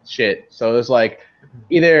pro, shit. So it was like,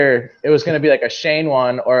 either it was going to be like a Shane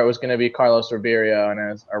one, or it was going to be Carlos Ribeiro, and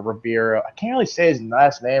it was a Ribeiro. I can't really say his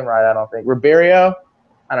last name right, I don't think. Ribeiro?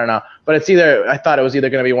 I don't know. But it's either, I thought it was either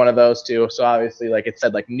going to be one of those two. So obviously, like it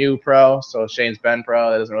said like new pro, so Shane's been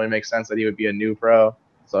pro. That doesn't really make sense that he would be a new pro.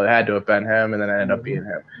 So it had to have been him, and then it ended up being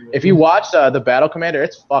him. If you watch the Battle Commander,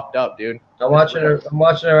 it's fucked up, dude. I'm watching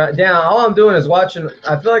it right now. All I'm doing is watching.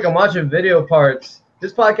 I feel like I'm watching video parts.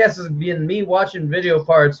 This podcast is being me watching video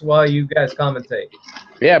parts while you guys commentate.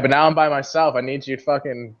 Yeah, but now I'm by myself. I need you to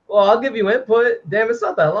fucking... Well, I'll give you input. Damn, it's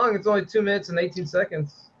not that long. It's only 2 minutes and 18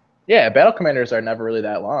 seconds. Yeah, Battle Commanders are never really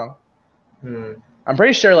that long. I'm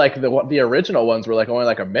pretty sure like the original ones were like only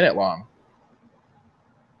like a minute long.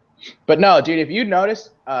 But no, dude, if you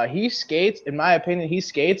notice, he skates. In my opinion, he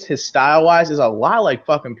skates. His style wise is a lot like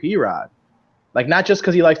fucking P-Rod. Like not just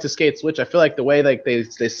because he likes to skate switch. I feel like the way like they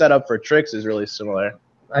set up for tricks is really similar.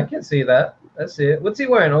 I can see that. I see it. What's he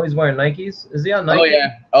wearing? Oh, he's wearing Nikes. Is he on Nike?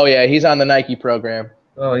 Oh yeah, he's on the Nike program.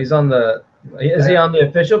 Oh, he's on the. Is he on the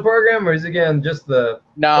official program or is he getting just the?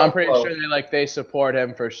 No, I'm pretty sure they support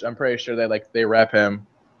him for. I'm pretty sure they rep him.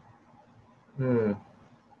 Hmm.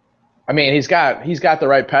 I mean, he's got the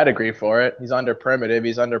right pedigree for it. He's under Primitive.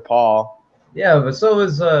 He's under Paul. Yeah, but so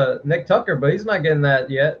is Nick Tucker, but he's not getting that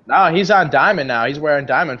yet. No, he's on Diamond now. He's wearing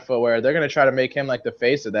Diamond footwear. They're gonna try to make him like the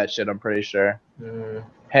face of that shit. I'm pretty sure.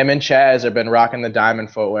 Him and Chaz have been rocking the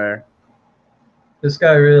Diamond footwear. This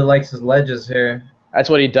guy really likes his ledges here. That's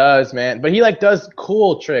what he does, man. But he like does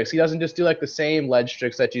cool tricks. He doesn't just do like the same ledge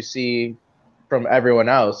tricks that you see from everyone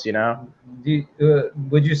else, you know?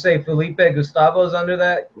 Would you say Felipe Gustavo's under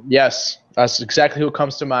that? Yes, that's exactly who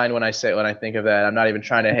comes to mind when I think of that. I'm not even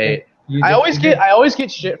trying to hate. I always get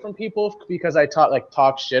shit from people because I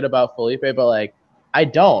talk shit about Felipe, but like I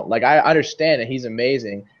don't. Like I understand that he's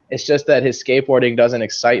amazing. It's just that his skateboarding doesn't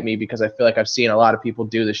excite me because I feel like I've seen a lot of people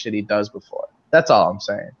do the shit he does before. That's all I'm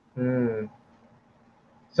saying.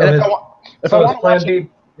 So if I want to watch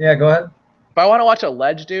yeah, go ahead. If I want to watch a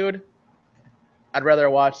ledge dude, I'd rather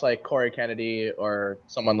watch like Corey Kennedy or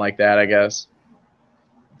someone like that, I guess.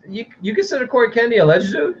 You consider Corey Kennedy a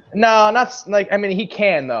ledge dude? No, not like I mean he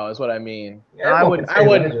can though, is what I mean. Yeah,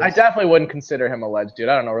 I definitely wouldn't consider him a ledge dude.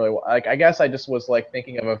 I don't know really like I guess I just was like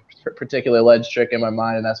thinking of a particular ledge trick in my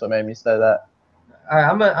mind and that's what made me say that. All right,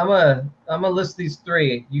 I'm gonna list these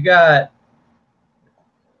three. You got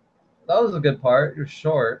that was a good part. You're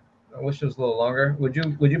short. I wish it was a little longer. Would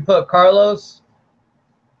you put Carlos?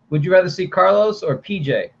 Would you rather see Carlos or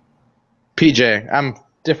PJ? PJ. I'm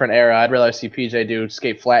different era. I'd rather see PJ do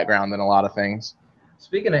skate flat ground than a lot of things.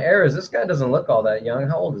 Speaking of eras, this guy doesn't look all that young.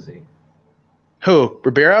 How old is he? Who?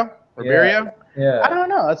 Ribeiro? Ribeiro? Yeah. I don't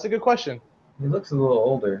know. That's a good question. He looks a little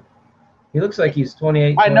older. He looks like he's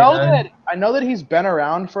 28. I know that he's been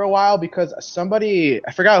around for a while because somebody,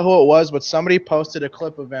 I forgot who it was, but somebody posted a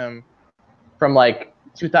clip of him from like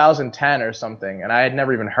 2010 or something, and I had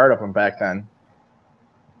never even heard of him back then.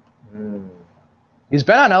 He's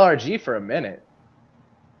been on LRG for a minute.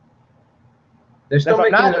 They're still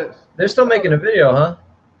making a video, huh?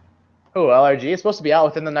 Who, LRG? It's supposed to be out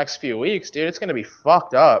within the next few weeks, dude. It's gonna be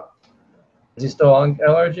fucked up. Is he still on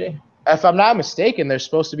LRG? If I'm not mistaken, there's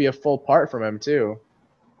supposed to be a full part from him too.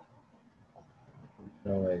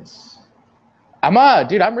 Nice.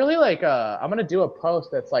 I'm really like I'm gonna do a post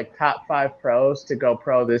that's like top 5 pros to go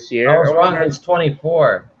pro this year. I was wrong. He's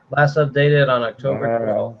 24. Last updated on October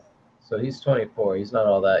 12th. So he's 24. He's not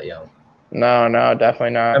all that young. No, definitely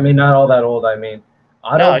not. I mean, not all that old. I mean,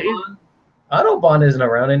 Autobahn isn't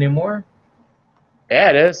around anymore. Yeah,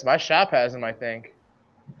 it is. My shop has him, I think.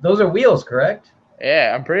 Those are wheels, correct?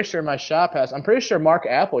 Yeah, I'm pretty sure my shop has. I'm pretty sure Mark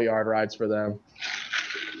Appleyard rides for them.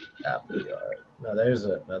 Appleyard. No,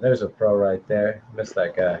 there's a pro right there. Missed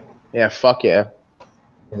that guy. Yeah, fuck yeah.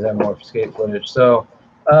 He's had more skate footage. So,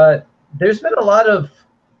 there's been a lot of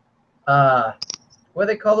what do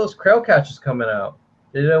they call those trail catches coming out?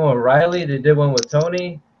 They did one with Riley. They did one with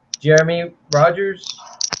Tony, Jeremy Rogers.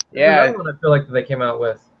 Yeah. Another one I feel like they came out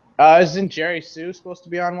with. Isn't Jerry Sue supposed to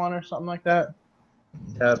be on one or something like that?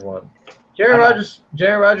 Had one. Jerry Rogers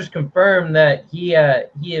confirmed that he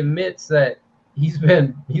admits that he's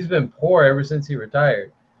been poor ever since he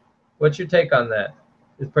retired. What's your take on that?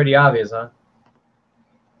 It's pretty obvious, huh?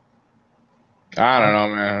 I don't know,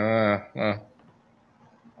 man.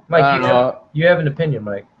 Mike, you have an opinion,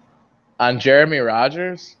 Mike. On Jeremy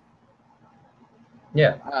Rogers?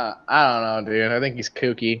 Yeah. I don't know, dude. I think he's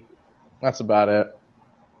kooky. That's about it.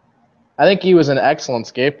 I think he was an excellent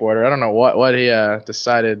skateboarder. I don't know what he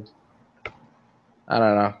decided. I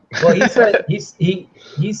don't know. Well, he said he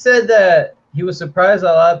said that he was surprised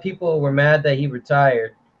that a lot of people were mad that he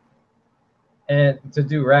retired and to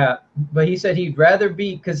do rap. But he said he'd rather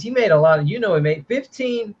be, because he made a lot of, he made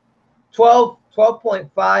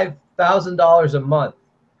 $12.5 thousand a month.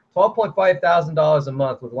 $12.5 thousand a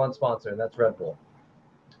month with one sponsor, and that's Red Bull.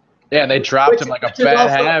 Yeah, they dropped him like a bad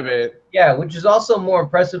habit. Yeah, which is also more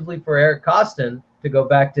impressively for Eric Costin to go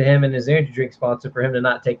back to him and his energy drink sponsor for him to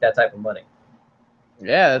not take that type of money.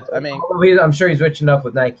 Yeah, I mean, I'm sure he's rich enough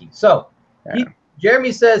with Nike. So, yeah.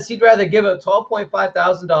 Jeremy says he'd rather give up $12.5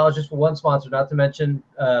 thousand just for one sponsor, not to mention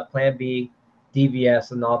Plan B,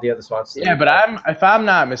 DVS, and all the other sponsors. Yeah, but if I'm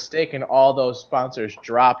not mistaken, all those sponsors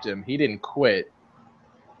dropped him. He didn't quit.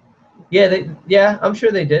 Yeah, I'm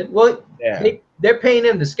sure they did. Well, Yeah. they're paying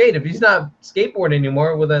him to skate. If he's not skateboarding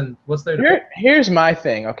anymore, well then what's there to pay? Here's my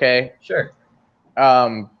thing, okay? Sure.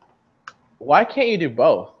 Why can't you do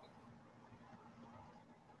both?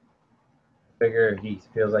 Figure he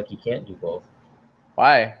feels like he can't do both.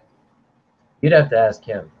 Why? You'd have to ask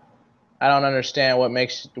him. I don't understand what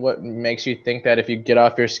makes you think that if you get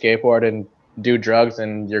off your skateboard and do drugs,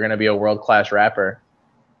 then you're gonna be a world-class rapper.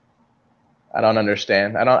 I don't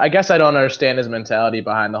understand. I guess I don't understand his mentality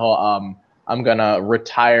behind the whole I'm gonna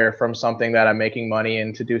retire from something that I'm making money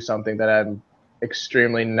in to do something that I'm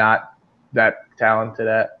extremely not that talented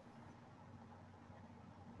at.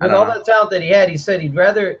 With all the talent that he had, he said he'd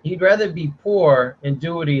rather be poor and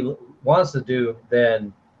do what he wants to do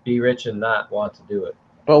than be rich and not want to do it.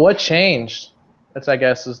 But what changed? That's, I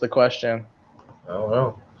guess, is the question. I don't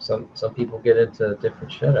know. Some people get into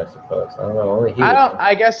different shit, I suppose. I don't know. Only he.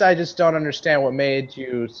 I guess I just don't understand what made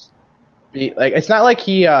you be like. It's not like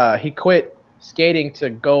he quit skating to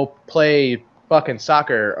go play fucking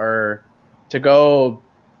soccer or to go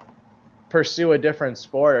pursue a different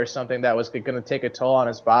sport or something that was going to take a toll on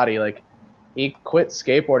his body. Like, he quit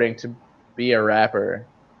skateboarding to be a rapper.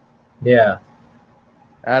 Yeah.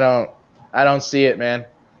 I don't see it, man.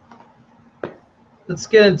 Let's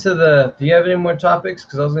get into the. Do you have any more topics?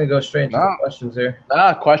 Because I was going to go straight into the questions here.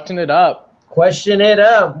 Question it up. Question it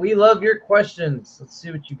up. We love your questions. Let's see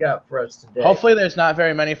what you got for us today. Hopefully, there's not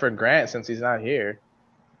very many for Grant since he's not here.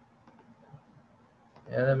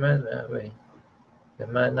 Yeah, there might not be. There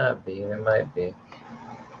might not be. There might be.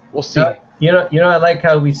 We'll see. You know. I like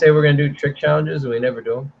how we say we're going to do trick challenges and we never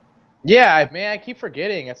do them. Yeah, man, I keep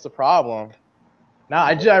forgetting. It's the problem. Now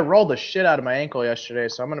I rolled the shit out of my ankle yesterday,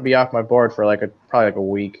 so I'm gonna be off my board for probably a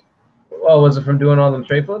week. Oh, was it from doing all them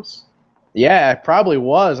tray flips? Yeah, it probably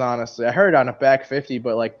was, honestly. I heard on a back 50,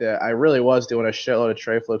 but I really was doing a shitload of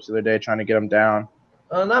tray flips the other day trying to get them down.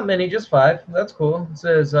 Not many, just 5. That's cool. It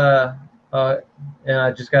says and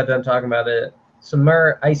I just got done talking about it.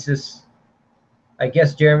 Samir Isis. I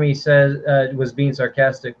guess Jeremy says was being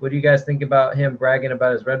sarcastic. What do you guys think about him bragging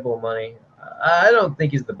about his Red Bull money? I don't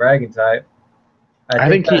think he's the bragging type. I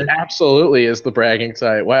think he absolutely is the bragging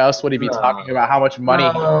type. Why else would he be talking about how much money?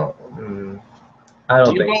 I don't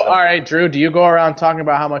think so. All right, Drew, do you go around talking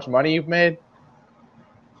about how much money you've made?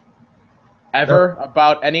 Ever? No.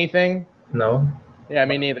 About anything? No. Yeah,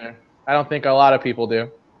 me neither. I don't think a lot of people do.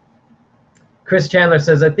 Chris Chandler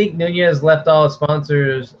says, I think Nunez left all his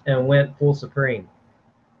sponsors and went full Supreme.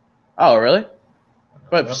 Oh, really?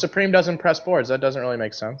 But Supreme doesn't press boards. That doesn't really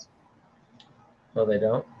make sense. Well, they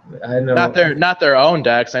don't. I know. Not their own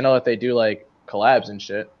decks. I know that they do collabs and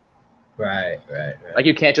shit. Right. Like,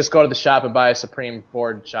 you can't just go to the shop and buy a Supreme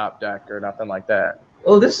board shop deck or nothing like that.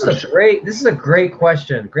 Oh, this is a great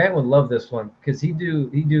question. Grant would love this one because he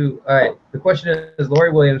do. All right. The question is,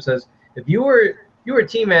 Lori Williams says, if you were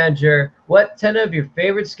team manager, what 10 of your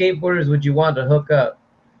favorite skateboarders would you want to hook up,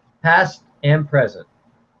 past and present?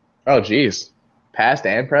 Oh, geez, past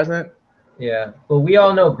and present. Yeah, well, we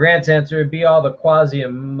all know Grant's answer would be all the Quasi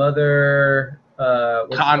and Mother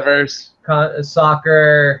Converse,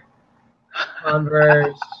 soccer,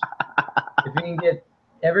 Converse. If you can get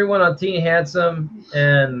everyone on Team Handsome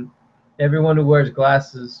and everyone who wears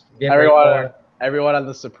glasses, everyone on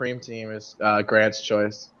the Supreme team is Grant's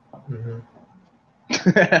choice. Mm-hmm.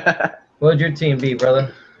 What would your team be,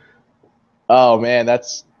 brother? Oh man,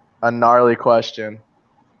 that's a gnarly question.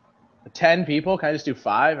 10 people? Can I just do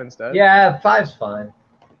 5 instead? Yeah, 5's fine.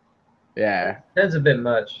 Yeah. 10's a bit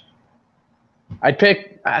much. I'd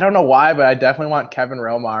pick, I don't know why, but I definitely want Kevin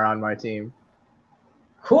Romar on my team.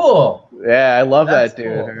 Cool. Yeah, I love that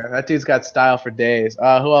dude. Cool. That dude's got style for days.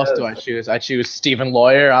 Who else do I choose? I choose Stephen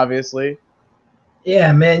Lawyer, obviously.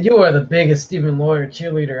 Yeah, man, you are the biggest Stephen Lawyer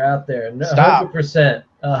cheerleader out there. 100%.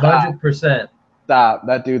 100%. Stop.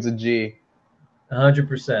 That dude's a G.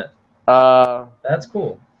 100%. That's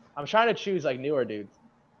cool. I'm trying to choose newer dudes.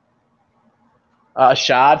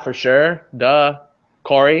 Shad for sure. Duh.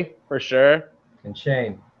 Corey for sure. And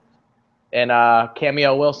Shane. And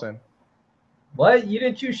Cameo Wilson. What? You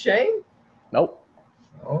didn't choose Shane? Nope.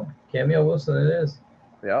 Oh, Cameo Wilson it is.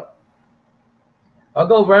 Yep. I'll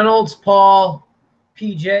go Reynolds, Paul,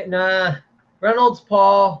 PJ. Nah. Reynolds,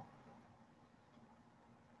 Paul.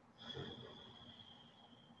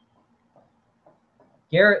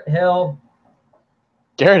 Garrett Hill.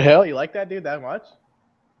 Garrett Hill? You like that dude that much?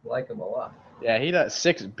 I like him a lot. Yeah, he does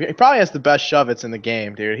 6. He probably has the best shove-its in the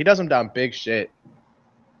game, dude. He does them down big shit.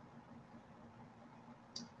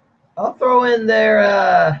 I'll throw in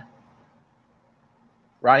there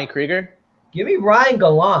Ronnie Krieger? Give me Ryan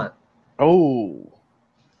Gallant. Oh.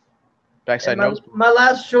 Backside And my, nose. my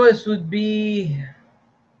last choice would be,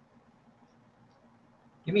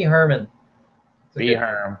 give me Herman. It's a B good name.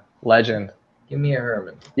 Herm, legend. Give me a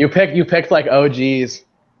Herman. You picked like OGs.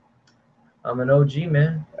 I'm an OG,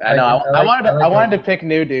 man. I know. I like wanted to OG. pick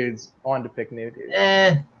new dudes. I wanted to pick new dudes.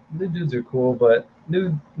 New dudes are cool, but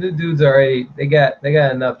new dudes already they got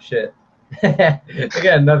enough shit. They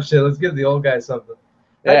got enough shit. Let's give the old guys something.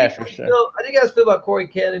 Yeah, for sure. How do you guys feel about Corey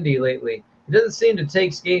Kennedy lately? He doesn't seem to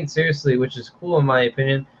take skating seriously, which is cool in my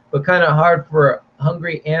opinion, but kind of hard for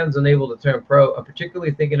hungry and unable to turn pro. I'm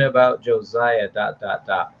particularly thinking about Josiah. ...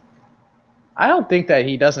 I don't think that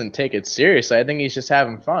he doesn't take it seriously. I think he's just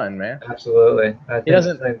having fun, man. Absolutely, I think the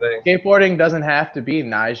same thing. Skateboarding doesn't have to be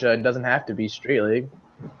NYJA and doesn't have to be Street League.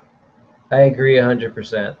 I agree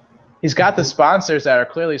 100%. He's got the sponsors that are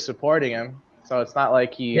clearly supporting him, so it's not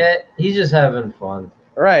like he's just having fun.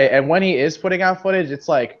 Right, and when he is putting out footage, it's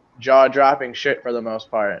like jaw-dropping shit for the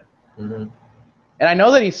most part. Mm-hmm. And I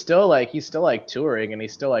know that he's still like touring and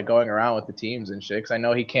he's still like going around with the teams and shit. 'Cause I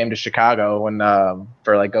know he came to Chicago when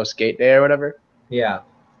for like Go Skate Day or whatever. Yeah.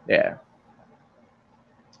 Yeah.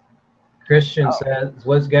 Christian says,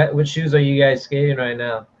 "What shoes are you guys skating right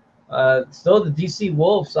now?" Still the DC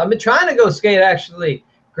Wolves. I've been trying to go skate actually.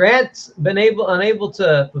 Grant's been unable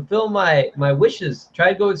to fulfill my wishes.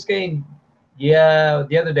 Tried going skating, the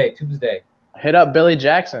other day, Tuesday. Hit up Billy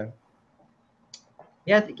Jackson.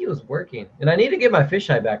 Yeah, I think he was working, and I need to get my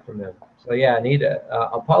fisheye back from him. So yeah, I need to.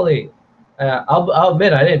 I'll probably. I'll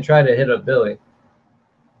admit I didn't try to hit up Billy.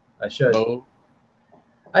 I should. Oh.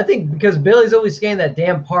 I think because Billy's always skating that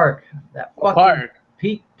damn park, that fucking park.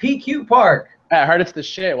 PQ Park. I heard it's the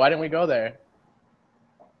shit. Why didn't we go there?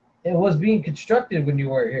 It was being constructed when you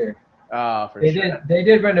weren't here. Oh, for sure. They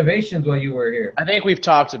did renovations while you were here. I think we've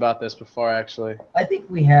talked about this before, actually. I think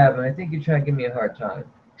we have, and I think you're trying to give me a hard time.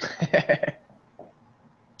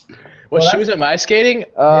 What shoes am I skating?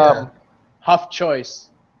 Huff Choice.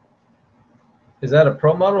 Is that a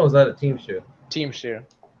pro model or is that a team shoe? Team shoe.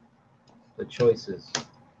 The choices.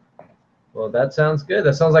 Well, that sounds good.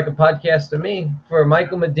 That sounds like a podcast to me. For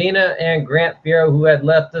Michael Medina and Grant Fierro, who had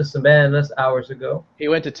left us, abandoned us hours ago. He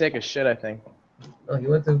went to take a shit, I think. Oh, he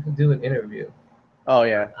went to do an interview. Oh,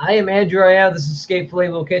 yeah. I am Andrew Royale. This is Skate Fillet.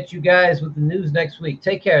 We'll catch you guys with the news next week.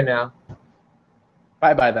 Take care now.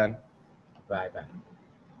 Bye-bye then. Bye-bye.